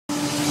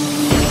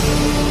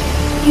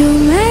You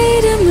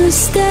made a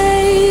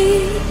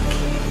mistake,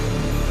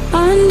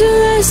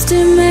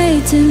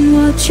 underestimating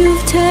what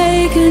you've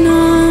taken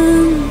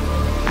on.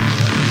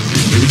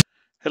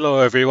 Hello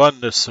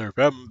everyone, this is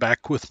I'm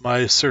back with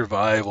my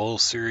survival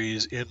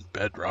series in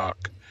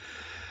Bedrock.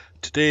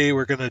 Today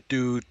we're going to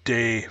do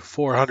day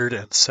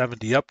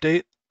 470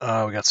 update.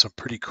 We got some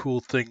pretty cool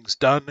things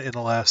done in the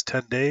last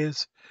 10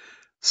 days,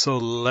 so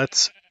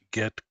let's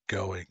get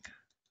going.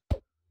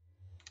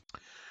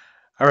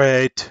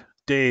 Alright,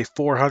 day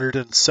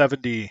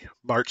 470,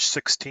 March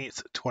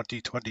 16th,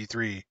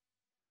 2023.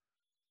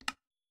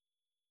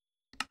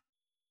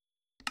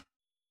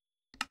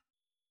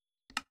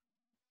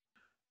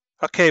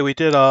 Okay, we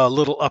did a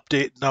little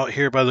update out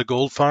here by the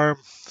gold farm,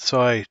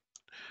 so I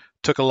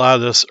took a lot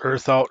of this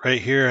earth out right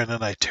here and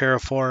then I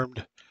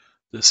terraformed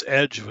this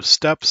edge with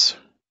steps.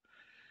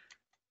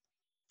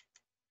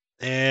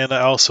 And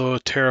I also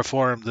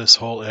terraformed this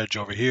whole edge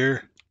over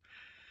here.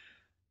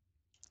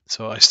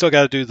 So I still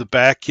got to do the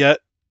back yet,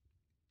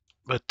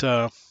 but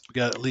we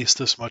got at least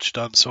this much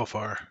done so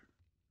far.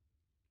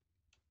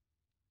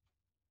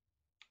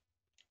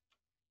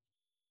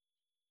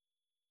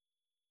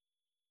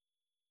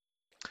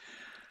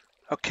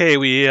 Okay,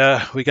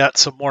 we got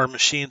some more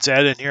machines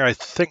added in here. I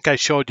think I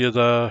showed you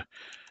the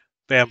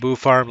bamboo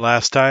farm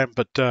last time,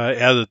 but I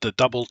added the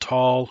double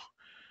tall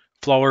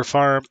flower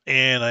farm,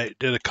 and I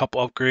did a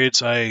couple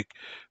upgrades. I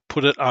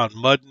put it on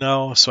mud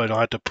now, so I don't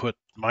have to put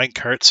mine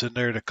carts in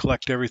there to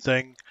collect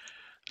everything,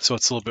 so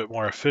it's a little bit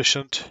more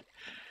efficient.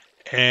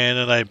 And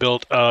then I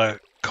built a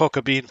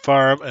coca bean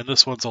farm, and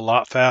this one's a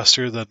lot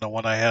faster than the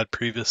one I had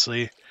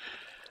previously,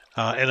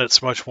 and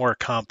it's much more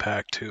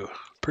compact too.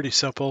 Pretty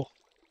simple.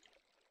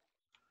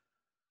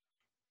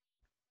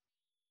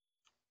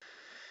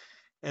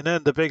 And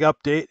then the big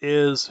update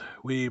is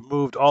we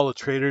moved all the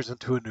traders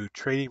into a new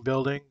trading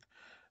building.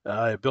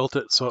 I built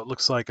it so it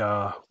looks like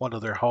one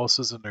of their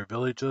houses in their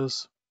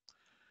villages.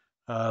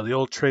 The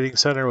old trading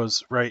center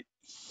was right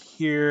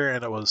here,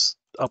 and it was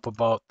up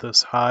about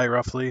this high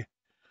roughly.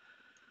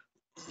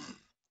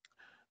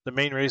 The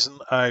main reason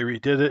I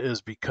redid it is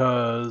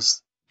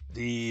because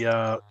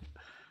the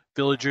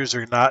villagers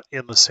are not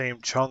in the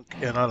same chunk,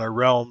 and on a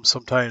realm,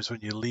 sometimes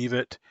when you leave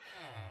it,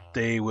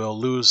 they will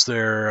lose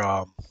their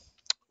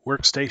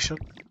workstation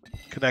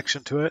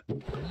connection to it.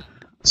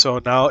 So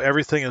now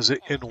everything is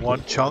in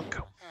one chunk.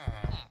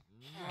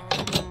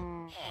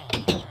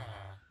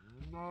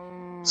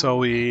 So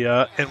we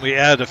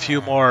added a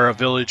few more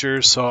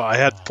villagers. So I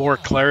had 4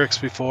 clerics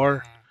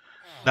before.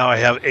 Now I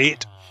have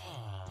 8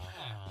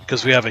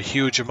 because we have a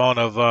huge amount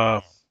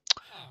of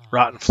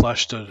rotten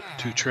flesh to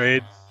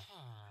trade.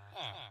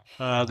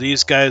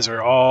 These guys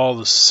are all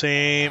the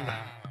same.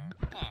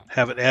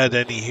 Haven't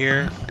added any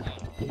here.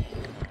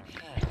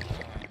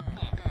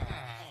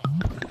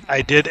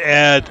 I did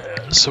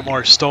add some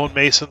more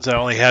stonemasons. I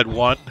only had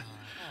 1.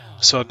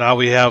 So now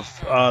we have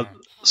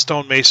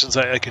stonemasons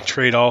I can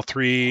trade all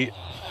 3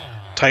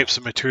 types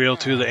of material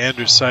to, the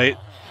andesite,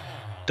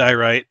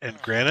 diorite,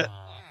 and granite.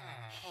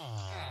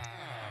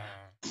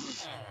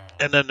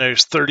 And then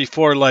there's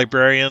 34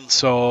 librarians,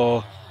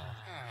 so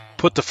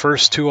put the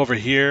first 2 over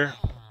here.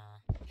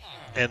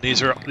 And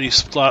these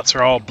slots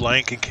are all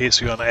blank in case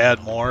we want to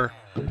add more.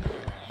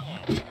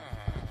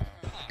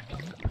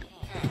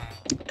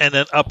 And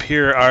then up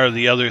here are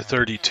the other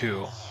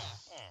 32.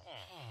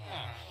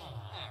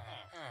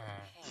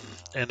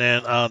 And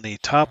then on the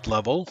top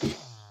level,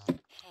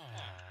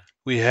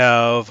 we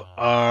have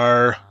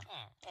our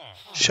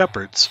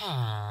shepherds.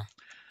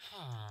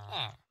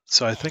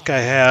 So I think I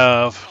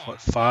have,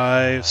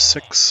 5,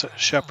 6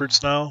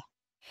 shepherds now?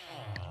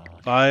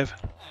 5.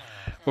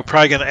 We're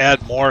probably going to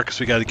add more because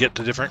we got to get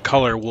the different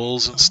color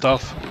wools and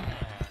stuff.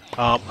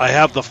 I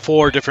have the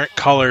 4 different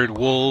colored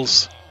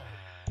wools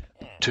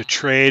to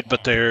trade,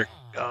 but they're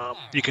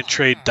you can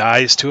trade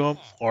dyes to them,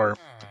 or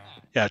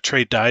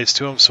trade dyes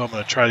to them. So I'm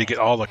going to try to get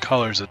all the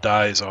colors of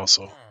dyes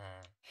also.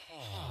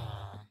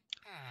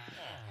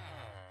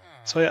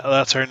 So yeah,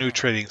 that's our new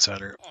trading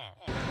center.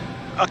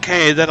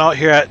 Okay, then out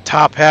here at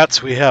Top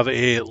Hats, we have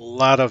a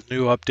lot of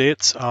new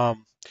updates.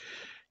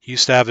 He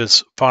used to have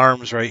his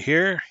farms right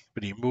here,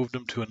 but he moved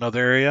them to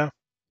another area.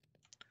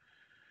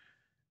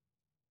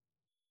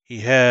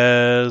 He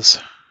has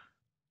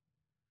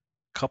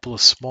a couple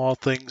of small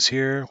things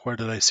here. Where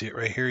did I see it?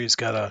 Right here. He's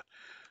got a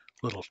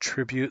little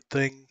tribute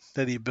thing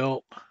that he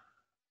built.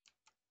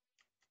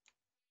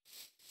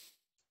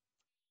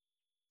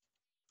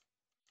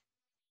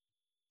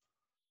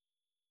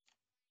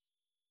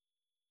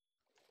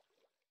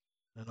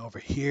 And over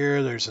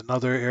here, there's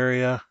another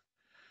area.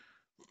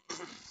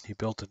 He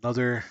built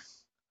another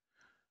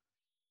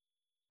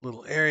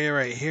little area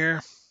right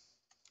here.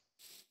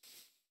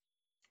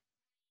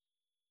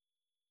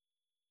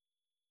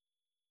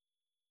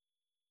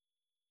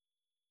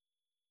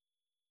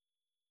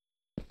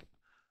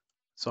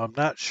 So I'm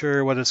not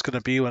sure what it's going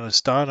to be when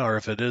it's done, or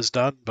if it is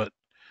done, but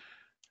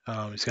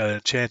he's got an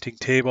enchanting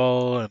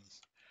table and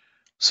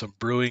some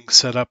brewing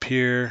set up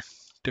here,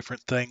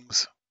 different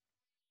things.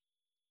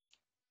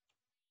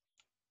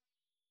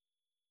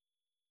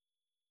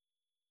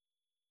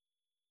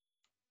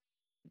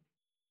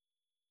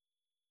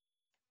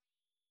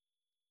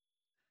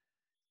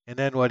 And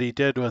then what he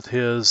did with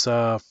his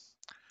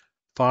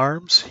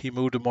farms, he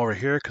moved them over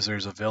here because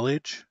there's a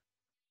village.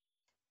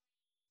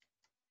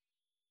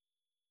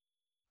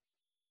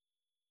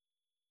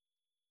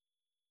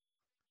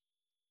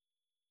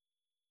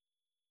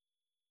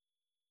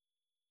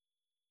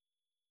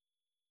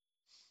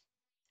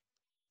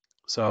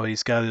 So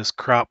he's got his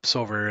crops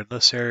over in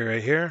this area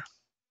right here.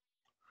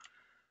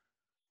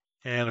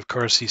 And of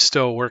course, he's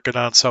still working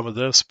on some of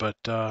this, but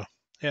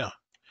yeah.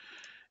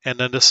 And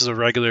then this is a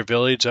regular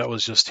village that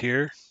was just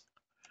here.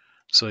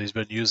 So he's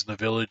been using the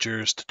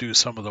villagers to do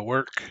some of the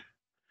work.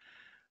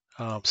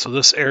 So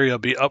this area will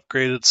be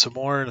upgraded some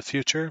more in the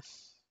future.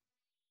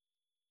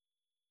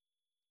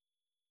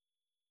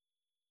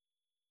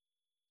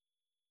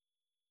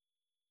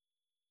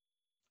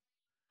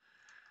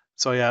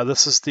 So yeah,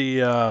 this is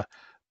the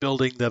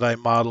building that I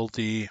modeled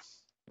the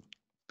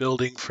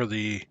building for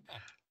the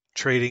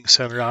trading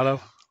center out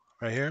of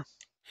right here.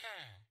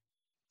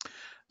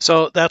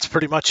 So that's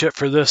pretty much it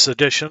for this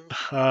edition,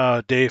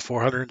 day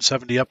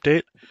 470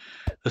 update.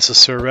 This is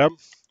Sir Rem,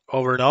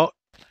 over and out,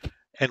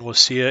 and we'll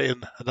see you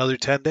in another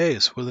 10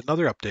 days with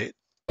another update.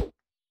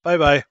 Bye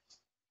bye.